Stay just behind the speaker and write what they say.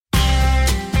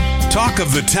Talk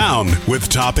of the Town with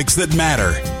topics that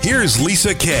matter. Here's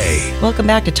Lisa Kay. Welcome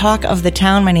back to Talk of the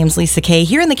Town. My name's Lisa Kay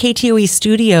here in the KTOE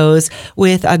studios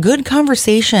with a good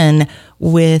conversation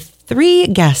with three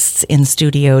guests in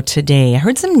studio today. I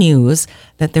heard some news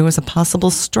that there was a possible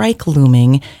strike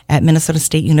looming at Minnesota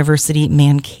State University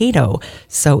Mankato.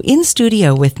 So in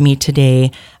studio with me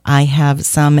today, I have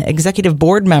some executive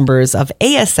board members of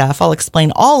ASF. I'll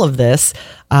explain all of this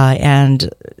and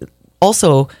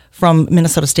also from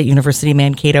Minnesota State University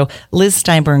Mankato, Liz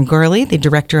Steinborn-Gurley, the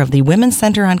director of the Women's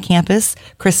Center on campus,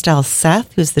 Christelle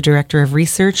Seth, who's the director of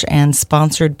research and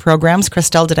sponsored programs.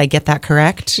 Christelle, did I get that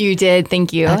correct? You did.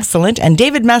 Thank you. Excellent. And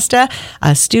David Mesta,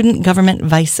 a student government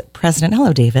vice president.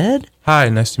 Hello, David. Hi,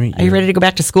 nice to meet you. Are you ready to go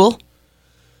back to school?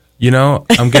 You know,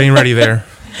 I'm getting ready there.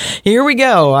 Here we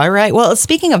go. All right. Well,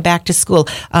 speaking of back to school,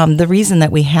 the reason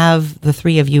that we have the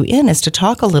three of you in is to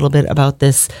talk a little bit about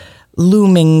this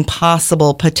looming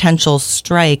possible potential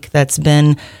strike that's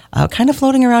been kind of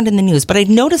floating around in the news. But I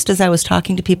noticed as I was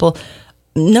talking to people,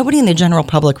 nobody in the general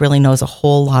public really knows a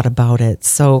whole lot about it.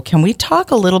 So can we talk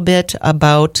a little bit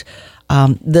about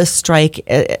the strike,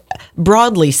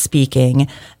 broadly speaking,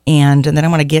 and then I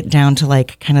want to get down to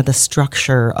like kind of the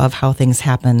structure of how things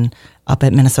happen up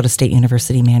at Minnesota State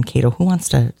University Mankato. Who wants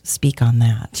to speak on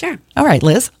that? Sure. All right,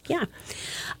 Liz. Yeah.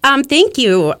 Thank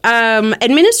you.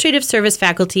 Administrative Service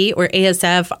Faculty, or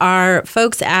ASF, are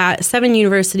folks at 7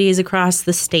 universities across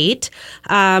the state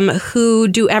who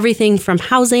do everything from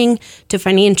housing to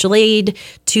financial aid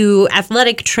to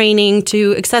athletic training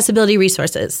to accessibility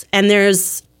resources. And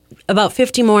there's about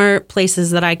 50 more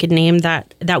places that I could name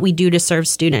that we do to serve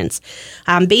students.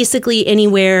 Basically,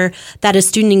 anywhere that a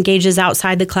student engages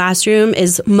outside the classroom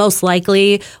is most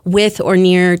likely with or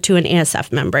near to an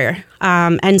ASF member.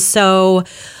 And so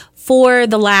for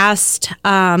the last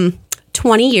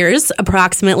 20 years,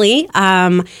 approximately,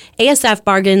 ASF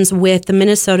bargains with the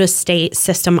Minnesota State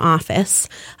System Office.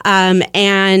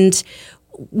 And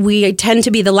we tend to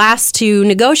be the last to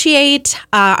negotiate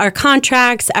our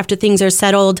contracts after things are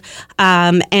settled,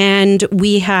 and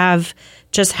we have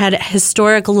just had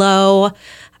historic low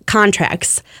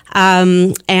contracts.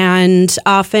 And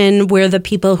often we're the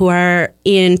people who are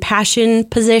in passion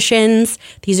positions.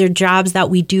 These are jobs that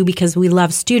we do because we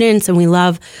love students and we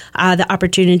love the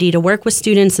opportunity to work with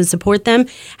students and support them.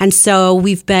 And so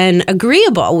we've been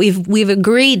agreeable. We've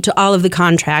agreed to all of the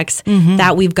contracts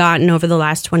that we've gotten over the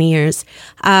last 20 years.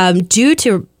 Due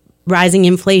to rising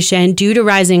inflation, due to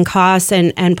rising costs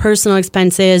and personal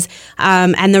expenses,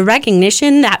 and the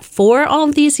recognition that for all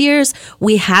of these years,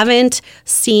 we haven't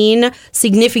seen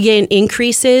significant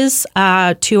increases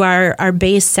to our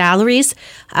base salaries.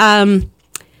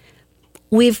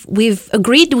 We've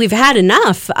agreed we've had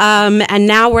enough, and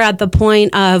now we're at the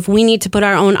point of we need to put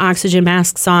our own oxygen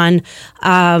masks on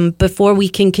before we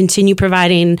can continue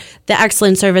providing the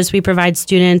excellent service we provide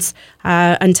students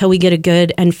until we get a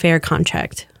good and fair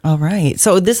contract. All right.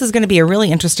 So this is going to be a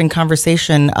really interesting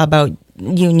conversation about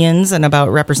unions and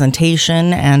about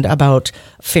representation and about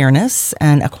fairness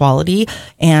and equality.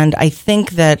 And I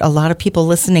think that a lot of people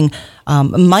listening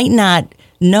might not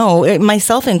know,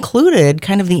 myself included,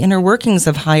 kind of the inner workings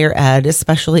of higher ed,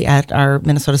 especially at our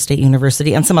Minnesota State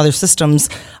University and some other systems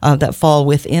that fall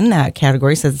within that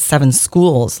category. So it's 7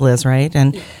 schools, Liz, right?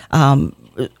 And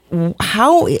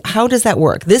how does that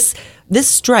work? This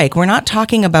strike, we're not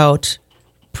talking about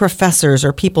professors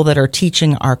or people that are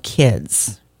teaching our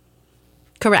kids.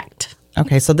 Correct.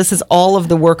 Okay, so this is all of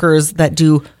the workers that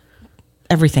do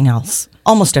everything else,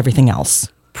 almost everything else.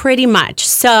 Pretty much.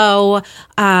 So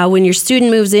when your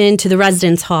student moves into the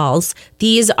residence halls,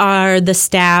 these are the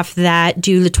staff that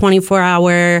do the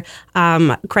 24-hour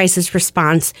crisis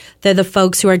response. They're the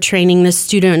folks who are training the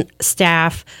student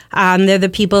staff. They're the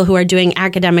people who are doing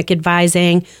academic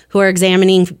advising, who are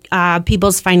examining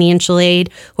people's financial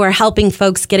aid, who are helping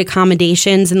folks get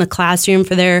accommodations in the classroom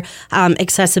for their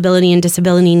accessibility and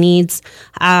disability needs.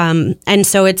 And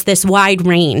so it's this wide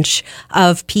range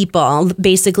of people,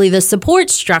 basically the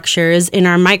support structures in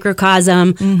our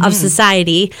microcosm of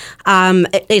society.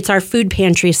 It's our food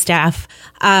pantry staff.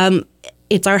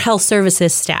 It's our health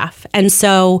services staff. And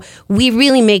so we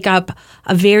really make up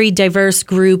a very diverse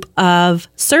group of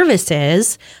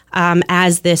services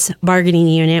as this bargaining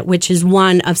unit, which is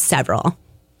one of several.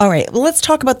 All right. Well, let's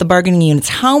talk about the bargaining units.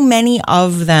 How many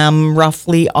of them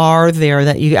roughly are there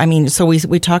that you, I mean, so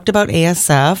we talked about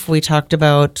ASF. We talked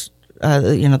about,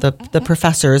 the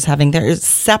professors having their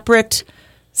separate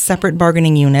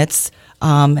bargaining units,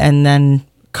 and then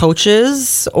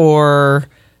coaches or...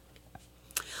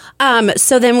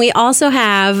 So then we also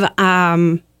have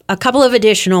a couple of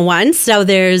additional ones. So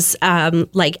there's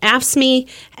like AFSCME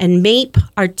and MAPE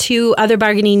are two other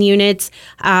bargaining units.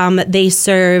 They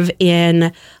serve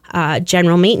in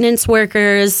general maintenance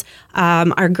workers,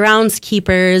 our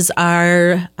groundskeepers,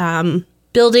 our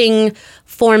building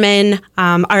foremen,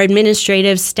 our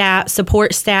administrative staff,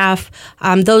 support staff.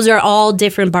 Those are all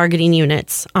different bargaining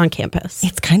units on campus.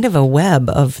 It's kind of a web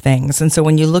of things. And so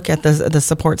when you look at the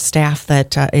support staff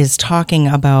that is talking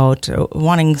about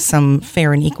wanting some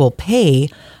fair and equal pay,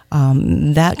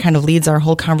 that kind of leads our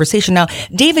whole conversation. Now,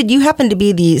 David, you happen to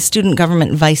be the student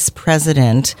government vice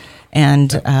president,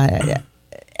 and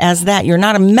as that, you're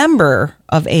not a member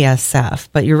of ASF,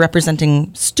 but you're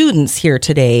representing students here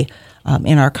today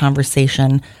in our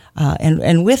conversation.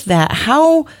 And with that,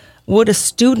 how would a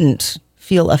student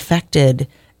feel affected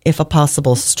if a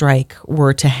possible strike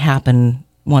were to happen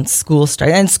once school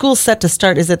starts? And school's set to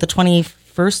start, is it the 21st,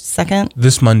 2nd?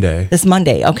 This Monday. This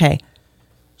Monday, okay.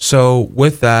 So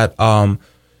with that,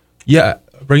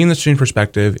 bringing the student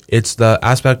perspective, it's the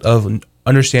aspect of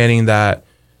understanding that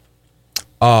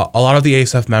a lot of the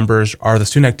ASF members are the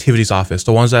student activities office,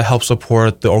 the ones that help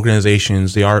support the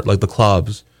organizations, the art, like the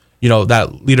clubs,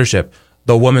 that leadership,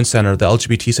 the Women's Center, the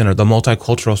LGBT Center, the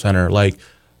Multicultural Center, like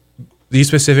these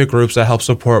specific groups that help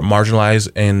support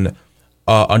marginalized and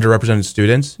underrepresented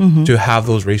students to have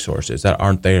those resources that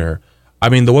aren't there. I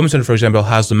mean, the Women's Center, for example,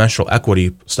 has the menstrual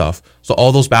equity stuff. So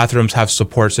all those bathrooms have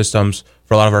support systems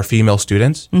for a lot of our female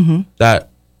students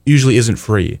that usually isn't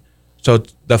free. So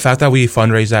the fact that we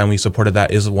fundraised that and we supported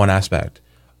that is one aspect.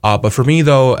 But for me,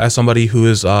 though, as somebody who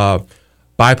is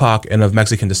BIPOC and of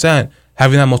Mexican descent,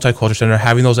 having that multicultural center,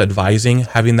 having those advising,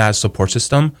 having that support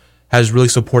system has really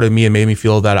supported me and made me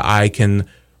feel that I can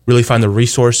really find the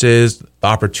resources, the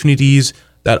opportunities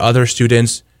that other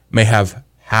students may have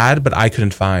had, but I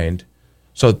couldn't find.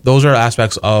 So those are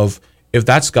aspects of, if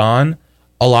that's gone,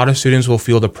 a lot of students will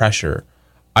feel the pressure.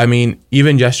 I mean,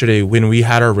 even yesterday when we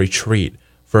had our retreat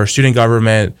for student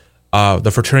government,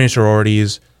 the fraternity and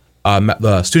sororities,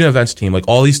 the student events team, like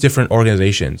all these different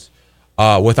organizations,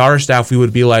 with our staff, we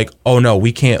would be like, oh no,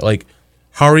 we can't, like,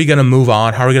 how are we going to move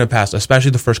on? How are we going to pass?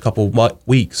 Especially the first couple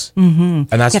weeks. And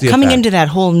that's the coming effect. into that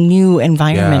whole new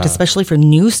environment, especially for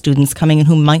new students coming in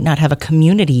who might not have a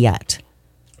community yet.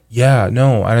 Yeah,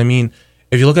 no. And I mean,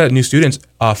 if you look at new students,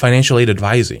 financial aid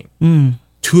advising,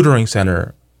 tutoring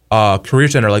center, career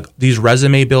center, like these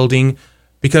resume building,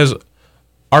 because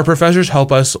our professors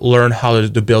help us learn how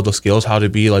to build the skills, how to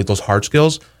be like those hard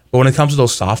skills. But when it comes to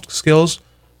those soft skills,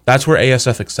 that's where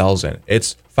ASF excels in.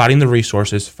 It's finding the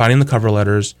resources, finding the cover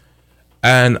letters,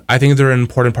 and I think they're an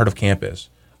important part of campus.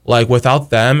 Like without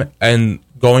them and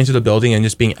going to the building and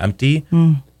just being empty,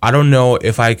 I don't know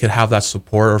if I could have that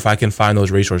support or if I can find those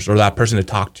resources or that person to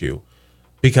talk to.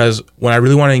 Because when I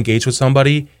really want to engage with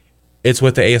somebody, it's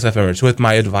with the ASF member, it's with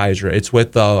my advisor, it's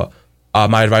with the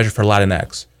my advisor for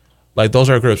Latinx. Like those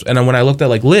are groups. And then when I looked at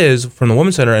like Liz from the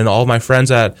Women's Center and all of my friends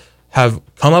that have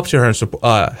come up to her and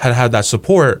had that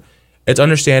support, it's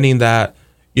understanding that,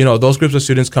 those groups of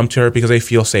students come to her because they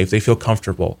feel safe, they feel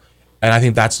comfortable. And I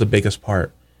think that's the biggest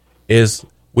part, is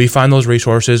we find those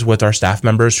resources with our staff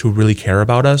members who really care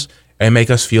about us and make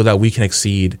us feel that we can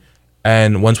exceed.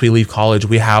 And once we leave college,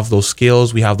 we have those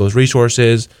skills, we have those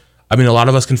resources. I mean, a lot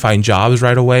of us can find jobs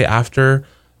right away after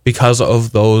because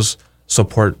of those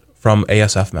support from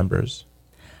ASF members.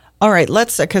 All right,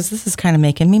 because this is kind of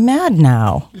making me mad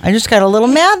now. I just got a little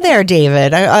mad there,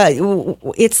 David.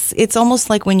 It's almost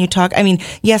like when you talk, I mean,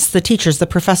 yes, the teachers, the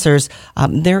professors,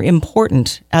 they're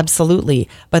important, absolutely.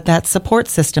 But that support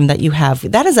system that you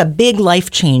have, that is a big life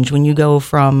change when you go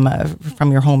from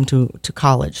your home to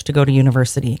college, to go to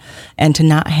university, and to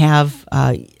not have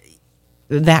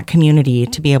that community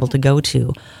to be able to go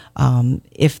to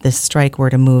if this strike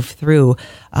were to move through.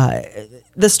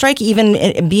 The strike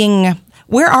even being...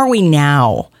 Where are we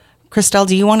now? Christelle,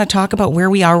 do you want to talk about where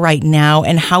we are right now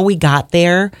and how we got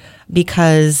there?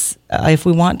 Because if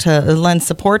we want to lend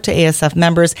support to ASF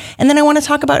members, and then I want to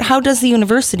talk about how does the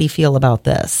university feel about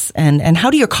this? And how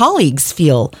do your colleagues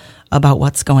feel about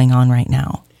what's going on right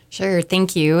now? Sure,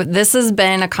 thank you. This has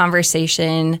been a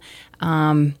conversation.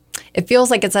 It feels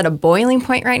like it's at a boiling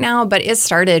point right now, but it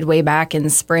started way back in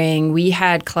spring. We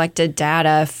had collected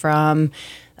data from...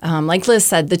 like Liz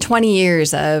said, the 20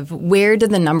 years of where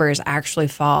did the numbers actually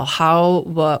fall?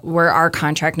 What were our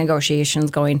contract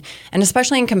negotiations going? And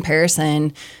especially in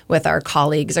comparison with our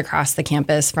colleagues across the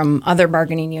campus from other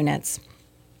bargaining units.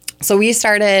 So we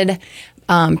started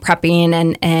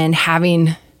prepping and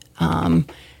having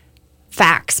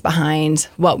facts behind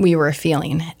what we were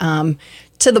feeling.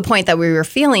 to the point that we were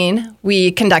feeling,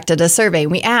 we conducted a survey.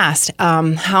 We asked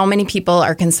how many people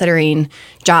are considering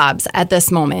jobs at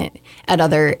this moment at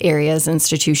other areas,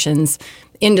 institutions,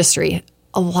 industry.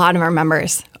 A lot of our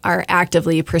members are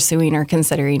actively pursuing or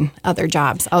considering other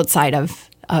jobs outside of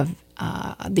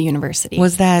the university.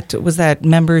 Was that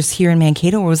members here in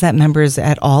Mankato, or was that members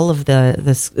at all of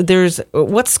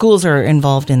what schools are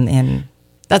involved in?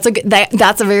 That's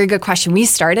a very good question. We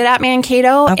started at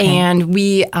Mankato, and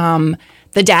we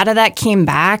the data that came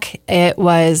back, it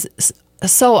was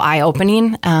so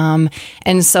eye-opening. And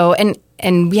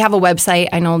we have a website.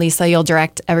 I know, Lisa, you'll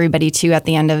direct everybody to at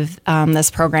the end of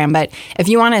this program. But if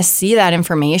you want to see that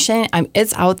information,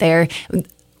 it's out there.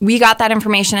 We got that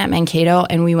information at Mankato,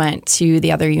 and we went to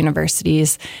the other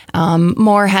universities,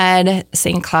 Moorhead,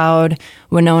 St. Cloud,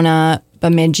 Winona,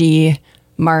 Bemidji,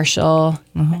 Marshall,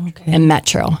 and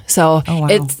Metro. So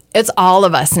it's all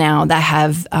of us now that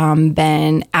have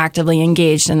been actively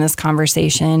engaged in this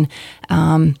conversation.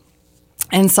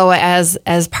 And so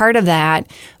as part of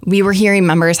that, we were hearing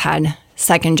members had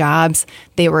second jobs.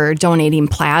 They were donating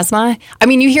plasma. I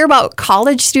mean, you hear about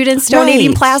college students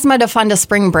donating plasma to fund a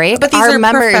spring break. But these are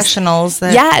professionals.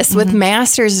 With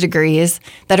master's degrees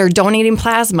that are donating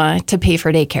plasma to pay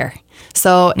for daycare.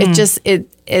 So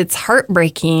it's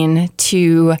heartbreaking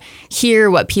to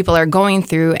hear what people are going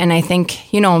through. And I think,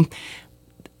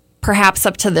 perhaps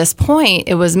up to this point,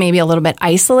 it was maybe a little bit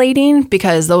isolating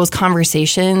because those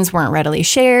conversations weren't readily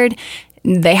shared.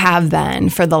 They have been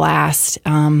for the last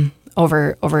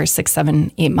over 6,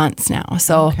 7, 8 months now.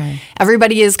 So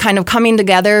everybody is kind of coming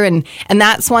together. And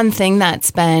that's one thing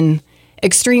that's been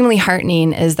extremely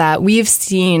heartening is that we've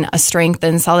seen a strength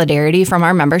and solidarity from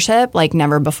our membership like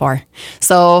never before.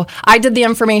 So I did the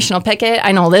informational picket.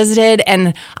 I know Liz did.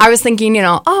 And I was thinking,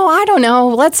 I don't know,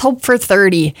 let's hope for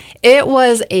 30. It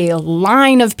was a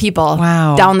line of people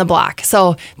down the block.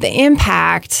 So the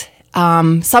impact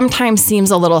sometimes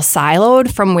seems a little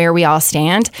siloed from where we all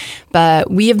stand,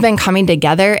 but we have been coming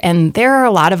together, and there are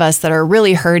a lot of us that are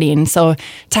really hurting. So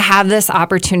to have this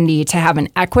opportunity to have an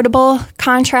equitable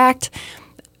contract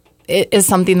is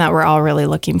something that we're all really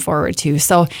looking forward to.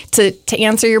 So to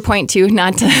answer your point too,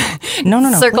 not to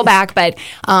circle back, but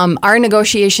our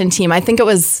negotiation team, I think it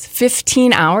was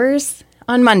 15 hours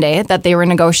on Monday that they were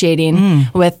negotiating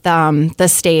with the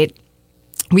state.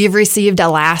 We've received a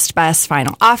last best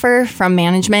final offer from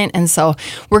management, and so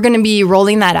we're going to be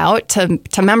rolling that out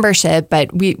to membership,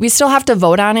 but we still have to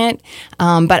vote on it.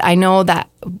 But I know that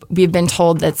we've been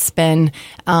told that's been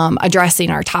addressing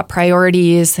our top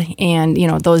priorities, and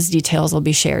those details will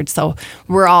be shared. So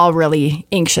we're all really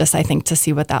anxious, I think, to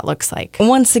see what that looks like.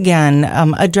 Once again,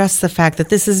 address the fact that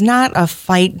this is not a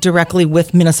fight directly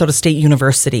with Minnesota State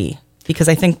University. Because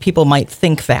I think people might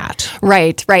think that.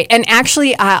 Right. And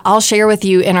actually, I'll share with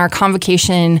you in our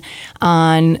convocation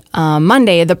on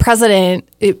Monday, the President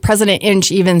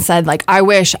Inch even said, I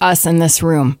wish us in this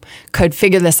room could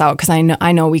figure this out because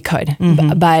I know we could.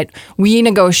 Mm-hmm. But we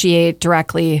negotiate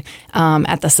directly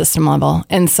at the system level.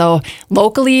 And so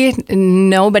locally,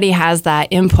 nobody has that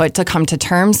input to come to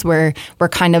terms. We're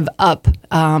kind of up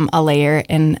a layer.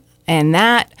 And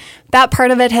that part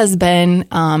of it has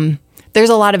been... there's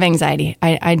a lot of anxiety.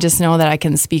 I just know that I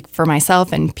can speak for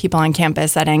myself and people on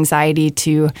campus, that anxiety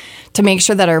to make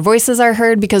sure that our voices are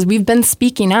heard because we've been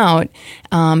speaking out,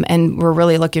 and we're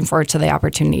really looking forward to the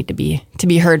opportunity to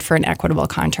be heard for an equitable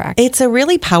contract. It's a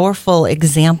really powerful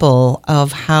example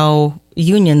of how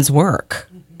unions work.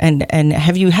 And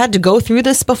have you had to go through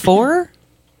this before,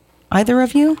 either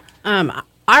of you?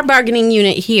 Our bargaining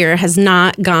unit here has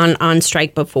not gone on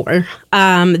strike before.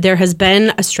 There has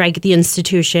been a strike at the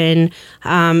institution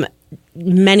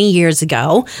many years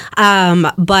ago.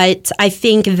 But I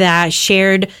think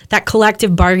that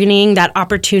collective bargaining, that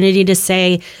opportunity to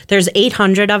say there's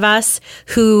 800 of us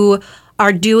who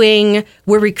we're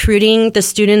recruiting the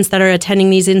students that are attending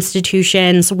these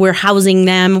institutions, we're housing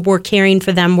them, we're caring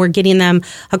for them, we're getting them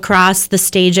across the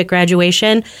stage at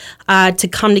graduation, to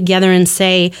come together and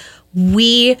say,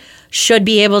 we should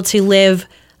be able to live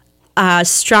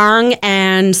strong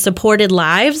and supported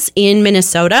lives in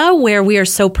Minnesota, where we are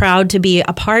so proud to be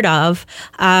a part of.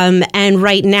 And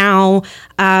right now,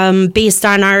 based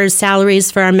on our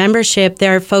salaries for our membership,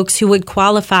 there are folks who would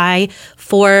qualify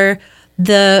for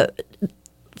the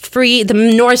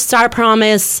North Star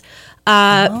Promise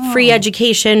free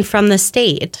education from the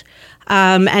state.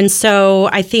 And so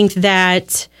I think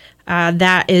that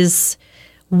that is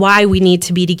why we need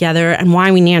to be together and why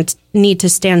we need to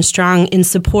stand strong in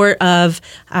support of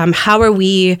how are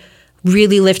we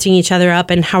really lifting each other up,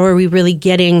 and how are we really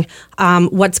getting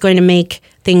what's going to make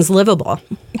things livable.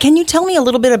 Can you tell me a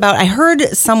little bit about, I heard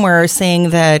somewhere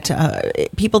saying that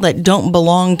people that don't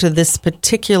belong to this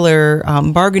particular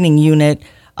bargaining unit,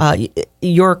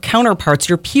 your counterparts,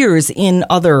 your peers in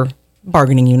other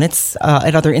bargaining units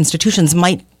at other institutions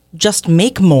might just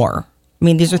make more. I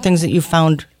mean, these are things that you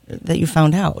found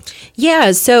out.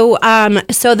 Yeah, so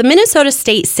the Minnesota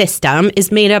state system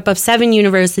is made up of 7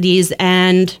 universities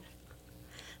and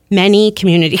many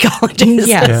community colleges.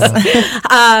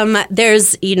 Yes.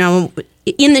 There's,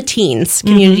 in the teens,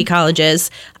 community colleges.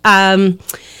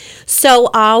 So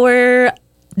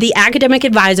the academic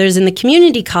advisors in the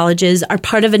community colleges are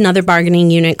part of another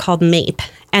bargaining unit called MAPE.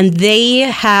 And they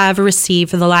have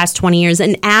received for the last 20 years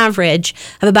an average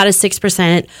of about a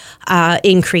 6%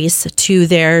 increase to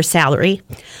their salary.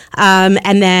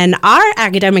 And then our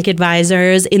academic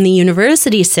advisors in the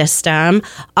university system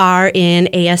are in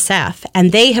ASF.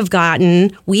 And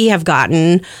we have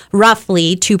gotten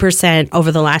roughly 2%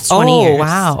 over the last 20 years. Oh,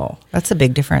 wow. That's a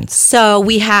big difference. So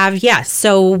we have, have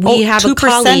 2% a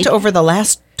colleague. over the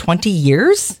last 20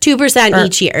 years? 2%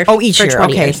 each year. Oh, each year.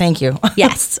 Okay, years. Thank you.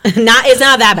 Yes. It's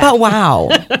not that bad. But wow.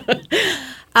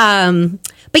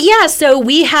 But yeah, so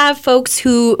we have folks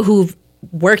who've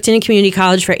worked in a community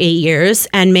college for 8 years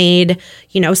and made,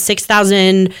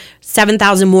 $6,000,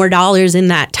 $7,000 more dollars in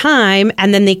that time.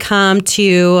 And then they come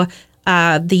to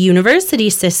the university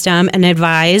system and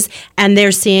advise, and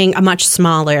they're seeing a much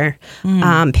smaller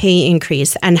pay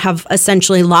increase and have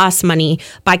essentially lost money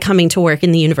by coming to work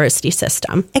in the university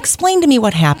system. Explain to me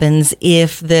what happens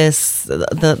if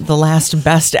the last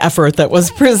best effort that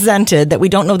was presented that we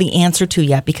don't know the answer to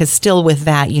yet, because still with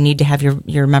that you need to have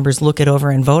your members look it over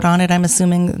and vote on it, I'm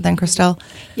assuming then, Christelle?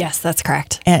 Yes, that's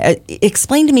correct.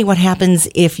 Explain to me what happens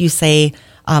if you say,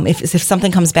 if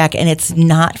something comes back and it's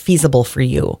not feasible for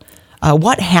you.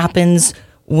 What happens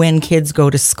when kids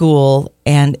go to school,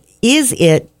 and is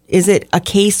it a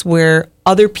case where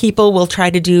other people will try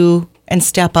to do and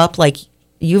step up like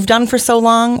you've done for so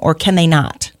long, or can they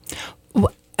not?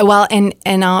 Well, and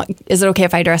is it okay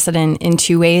if I address it in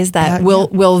 2 ways? That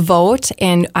we'll vote,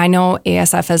 and I know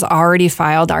ASF has already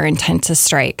filed our intent to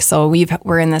strike. So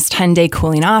we're in this 10-day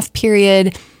cooling off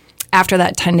period. After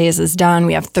that 10 days is done,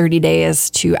 we have 30 days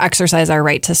to exercise our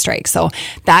right to strike. So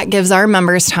that gives our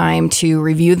members time to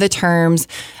review the terms.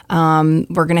 We're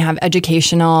going to have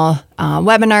educational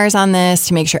webinars on this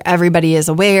to make sure everybody is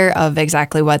aware of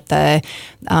exactly what the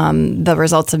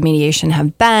results of mediation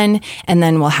have been, and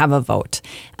then we'll have a vote.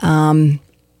 In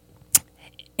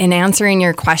answering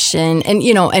your question,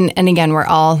 and again, we're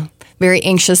all very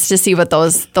anxious to see what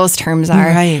those terms are.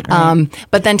 Right.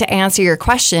 But then to answer your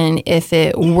question, if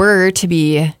it were to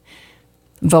be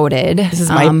voted, this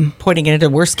is my putting it into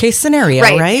worst case scenario,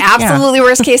 right? Absolutely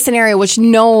worst case scenario, which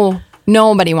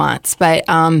nobody wants. But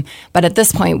at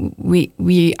this point,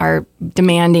 we are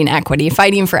demanding equity,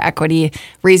 fighting for equity,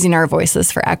 raising our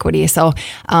voices for equity. So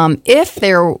if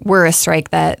there were a strike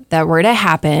that were to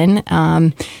happen,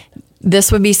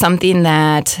 this would be something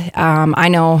that I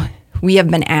know. We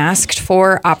have been asked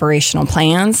for operational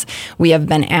plans. We have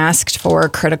been asked for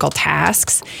critical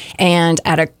tasks. And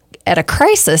at a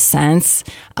crisis sense,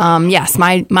 yes,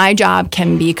 my job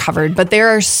can be covered. But there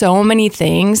are so many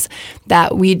things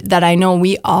that I know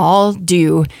we all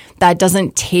do that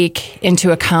doesn't take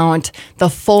into account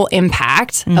the full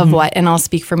impact of what, and I'll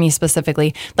speak for me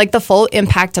specifically, like the full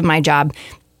impact of my job.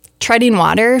 Treading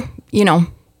water,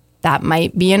 that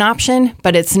might be an option,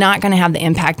 but it's not going to have the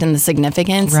impact and the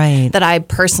significance that I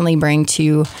personally bring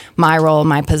to my role,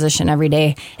 my position every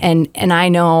day. And I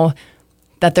know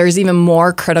that there's even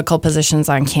more critical positions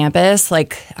on campus,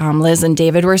 like Liz and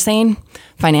David were saying,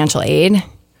 financial aid.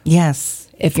 Yes.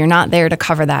 If you're not there to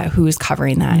cover that, who's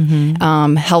covering that?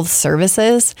 Health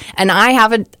services. And I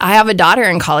have a daughter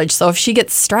in college, so if she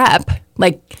gets strep,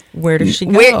 where does she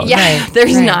go?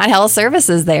 There's not health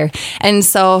services there. And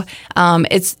so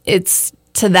it's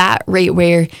to that rate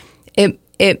where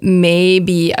it may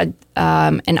be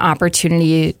an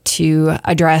opportunity to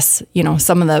address,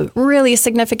 some of the really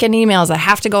significant emails that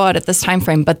have to go out at this time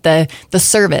frame, but the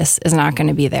service is not going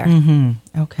to be there.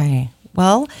 Okay.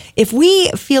 Well, if we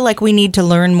feel like we need to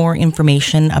learn more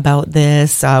information about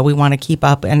this, we want to keep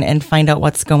up and find out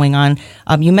what's going on.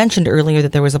 You mentioned earlier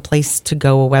that there was a place to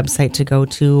go, a website to go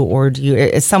to, or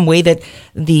is some way that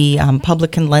the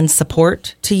public can lend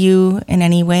support to you in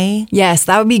any way? Yes,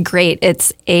 that would be great.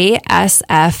 It's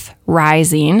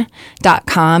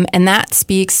asfrising.com, and that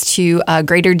speaks to a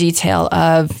greater detail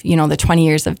of, the 20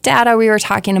 years of data we were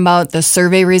talking about, the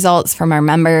survey results from our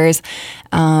members.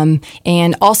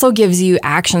 and also gives you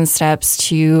action steps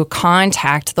to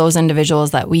contact those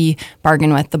individuals that we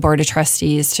bargain with, the Board of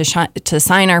Trustees, to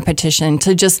sign our petition,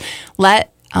 to just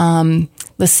let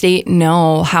the state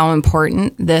know how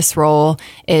important this role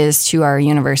is to our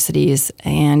universities.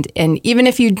 And even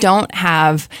if you don't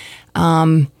have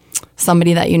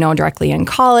somebody that you know directly in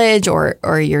college,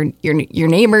 or your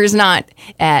neighbor's not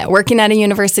working at a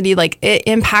university, like, it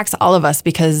impacts all of us,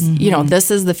 because this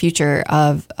is the future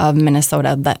of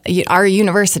Minnesota. That our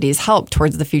universities help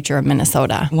towards the future of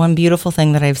Minnesota. One beautiful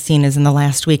thing that I've seen is in the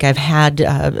last week, I've had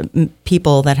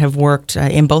people that have worked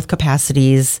in both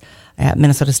capacities at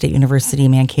Minnesota State University,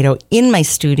 Mankato, in my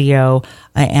studio,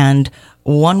 and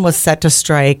one was set to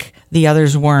strike, the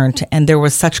others weren't, and there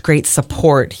was such great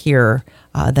support here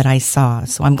that I saw.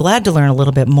 So I'm glad to learn a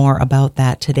little bit more about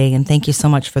that today, and thank you so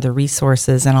much for the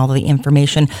resources and all the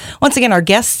information. Once again, our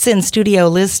guests in studio,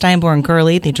 Liz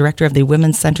Steinborn-Gurley, the director of the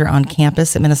Women's Center on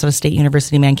campus at Minnesota State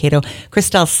University, Mankato,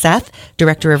 Christelle Seth,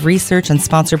 director of research and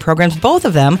sponsored programs, both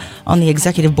of them on the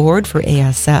executive board for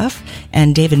ASF,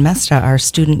 and David Mesta, our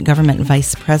student government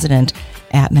vice president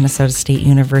at Minnesota State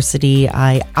University.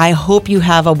 I hope you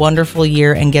have a wonderful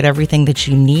year and get everything that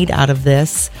you need out of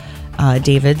this,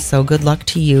 David. So good luck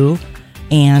to you,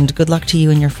 and good luck to you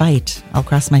in your fight. I'll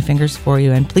cross my fingers for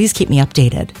you, and please keep me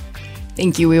updated.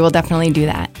 Thank you. We will definitely do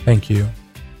that. Thank you.